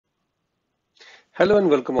Hello and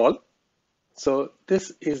welcome all. So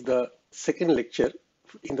this is the second lecture.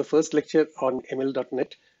 In the first lecture on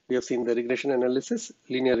ML.NET, we have seen the regression analysis,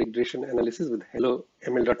 linear regression analysis with Hello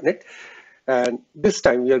ML.NET. And this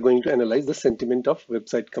time we are going to analyze the sentiment of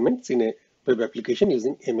website comments in a web application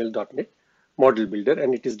using ML.NET model builder,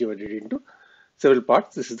 and it is divided into several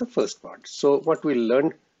parts. This is the first part. So what we'll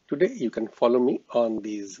learn today, you can follow me on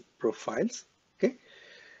these profiles, okay?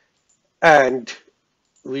 And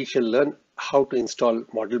we shall learn how to install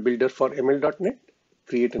model builder for ML.NET,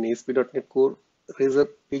 create an ASP.NET Core Razor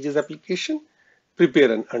Pages application,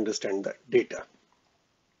 prepare and understand the data.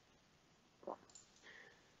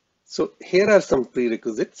 So here are some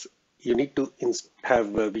prerequisites. You need to have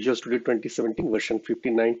Visual Studio 2017 version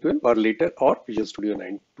 59.12 or later, or Visual Studio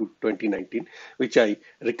 9 to 2019, which I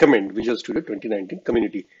recommend, Visual Studio 2019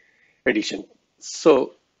 Community Edition.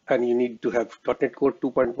 So, and you need to have .NET Core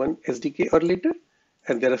 2.1 SDK or later.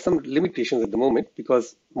 And there are some limitations at the moment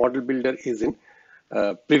because model builder is in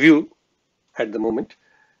preview at the moment,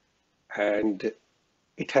 and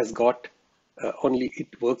it has got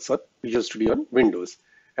it works on Visual Studio on Windows,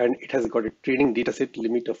 and it has got a training dataset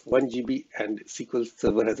limit of 1 GB, and SQL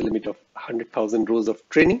Server has a limit of 100,000 rows of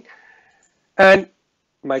training, and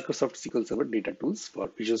Microsoft SQL Server data tools for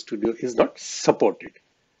Visual Studio is not supported.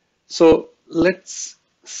 So let's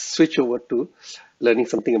switch over to learning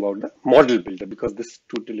something about the model builder, because this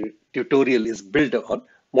tutorial is built on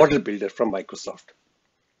model builder from Microsoft.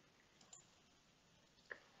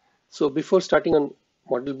 So before starting on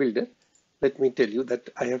model builder, let me tell you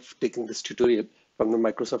that I have taken this tutorial from the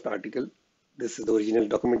Microsoft article. This is the original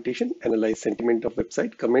documentation, analyze sentiment of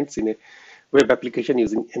website comments in a web application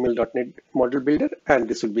using ML.NET model builder, and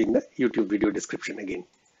this will be in the YouTube video description again.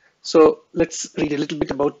 So let's read a little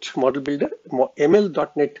bit about Model Builder.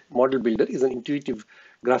 ML.NET Model Builder is an intuitive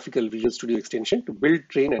graphical Visual Studio extension to build,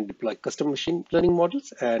 train, and deploy custom machine learning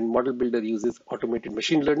models. And Model Builder uses automated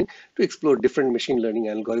machine learning to explore different machine learning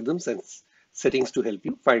algorithms and settings to help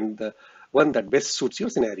you find the one that best suits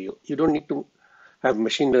your scenario. You don't need to have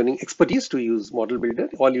machine learning expertise to use Model Builder.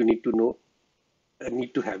 All you need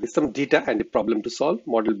to have is some data and a problem to solve.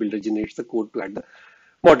 Model Builder generates the code to add the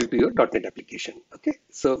model to your .NET application. Okay,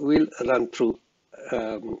 so we'll run through,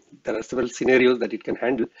 there are several scenarios that it can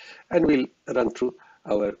handle, and we'll run through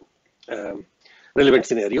our relevant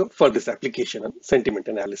scenario for this application on sentiment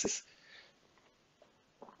analysis.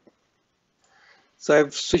 So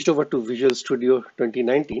I've switched over to Visual Studio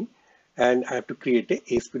 2019, and I have to create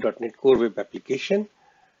a ASP.NET Core Web application,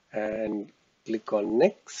 and click on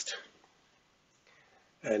Next,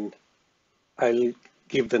 and I'll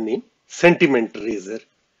give the name Sentiment Razor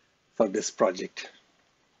for this project.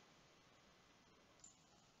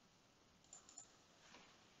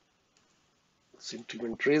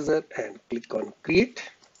 Sentiment Razor, and click on Create,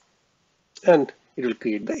 and it will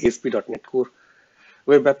create the ASP.NET Core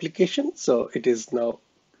web application. So it is now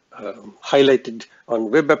highlighted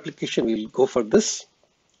on web application. We'll go for this.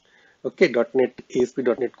 Okay, .NET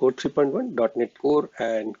ASP.NET Core 3.1, .NET Core,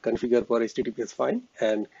 and configure for HTTPS fine,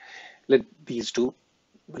 and let these two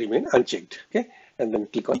remain unchecked. Okay, and then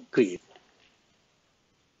click on Create.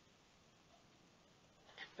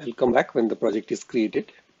 I'll come back when the project is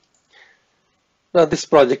created. Now this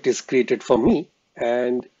project is created for me,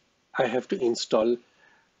 and I have to install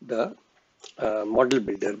the model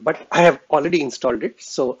builder, but I have already installed it.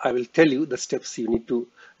 So I will tell you the steps you need to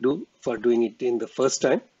do for doing it in the first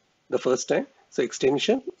time. So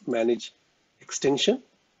extension, manage extension,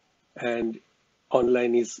 and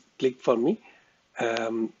online is clicked for me.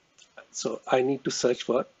 So I need to search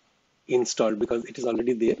for install because it is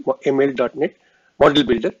already there, ML.NET model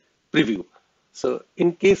builder preview. So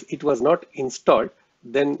in case it was not installed,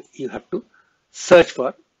 then you have to search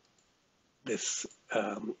for this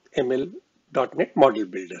ML.NET model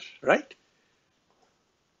builder, right?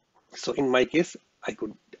 So in my case, I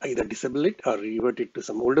could either disable it or revert it to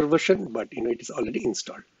some older version, but it is already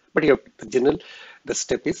installed. But you have the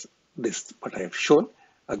step is this, what I have shown.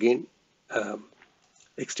 Again,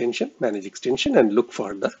 extension, manage extension, and look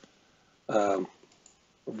for the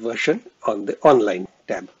version on the online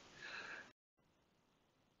tab.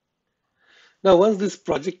 Now, once this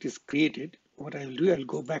project is created, what I will do, I'll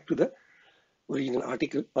go back to the original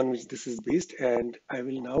article on which this is based, and I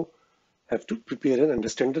will now have to prepare and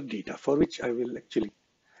understand the data, for which I will actually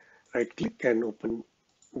right click and open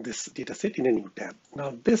this dataset in a new tab.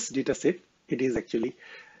 Now this dataset, it is actually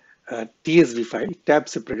a TSV file, tab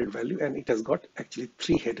separated value, and it has got actually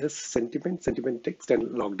three headers: sentiment, sentiment text,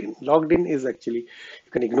 and logged in. Logged in is actually,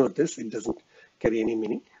 you can ignore this, it doesn't carry any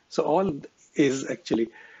meaning. So all is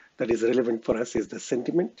actually that is relevant for us is the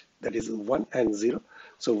sentiment, that is 1 and 0.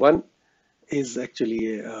 So 1 is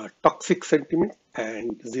actually a toxic sentiment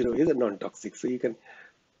and 0 is a non-toxic. So you can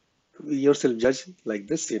yourself judge like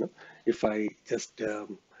this, if I just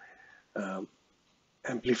um,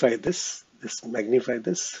 amplify this, magnify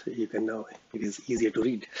this, you can now, it is easier to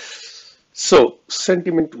read. So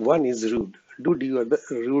sentiment 1 is rude. Dude, you are the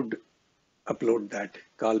rude, upload that,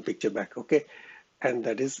 call picture back, okay? And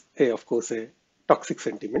that is, of course, a toxic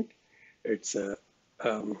sentiment. It's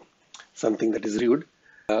something that is rude.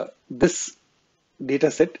 This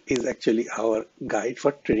data set is actually our guide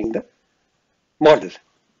for training the model,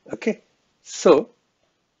 okay? So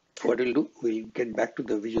what we'll do, we'll get back to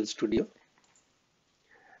the Visual Studio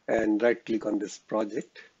and right click on this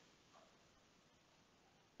project.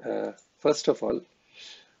 First of all,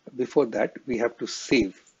 before that, we have to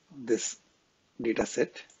save this data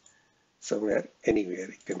set somewhere, anywhere.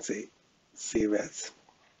 You can say save as.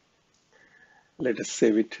 Let us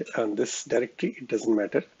save it on this directory. It doesn't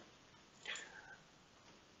matter.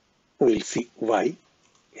 We'll see why.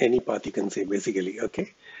 Any path you can say basically,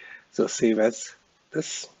 okay? So save as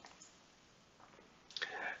this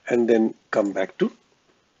and then come back to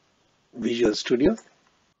Visual Studio.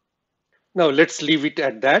 Now let's leave it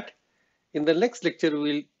at that. In the next lecture,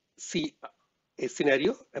 we'll see a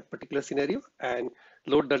scenario, a particular scenario, and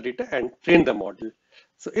load the data and train the model.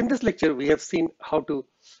 So in this lecture, we have seen how to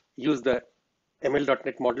use the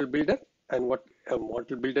ML.NET model builder and what a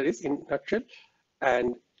model builder is in a nutshell,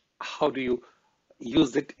 and how do you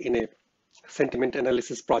use it in a sentiment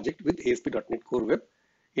analysis project with ASP.NET Core Web,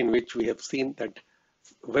 in which we have seen that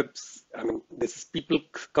this is people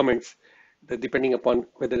comments, that depending upon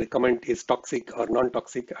whether the comment is toxic or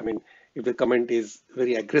non-toxic. If the comment is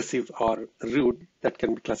very aggressive or rude, that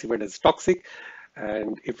can be classified as toxic.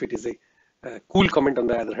 And if it is a cool comment, on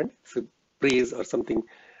the other hand, so praise or something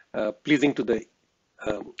pleasing to the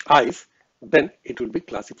eyes, then it will be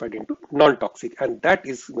classified into non-toxic, and that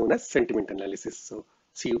is known as sentiment analysis. So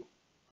see you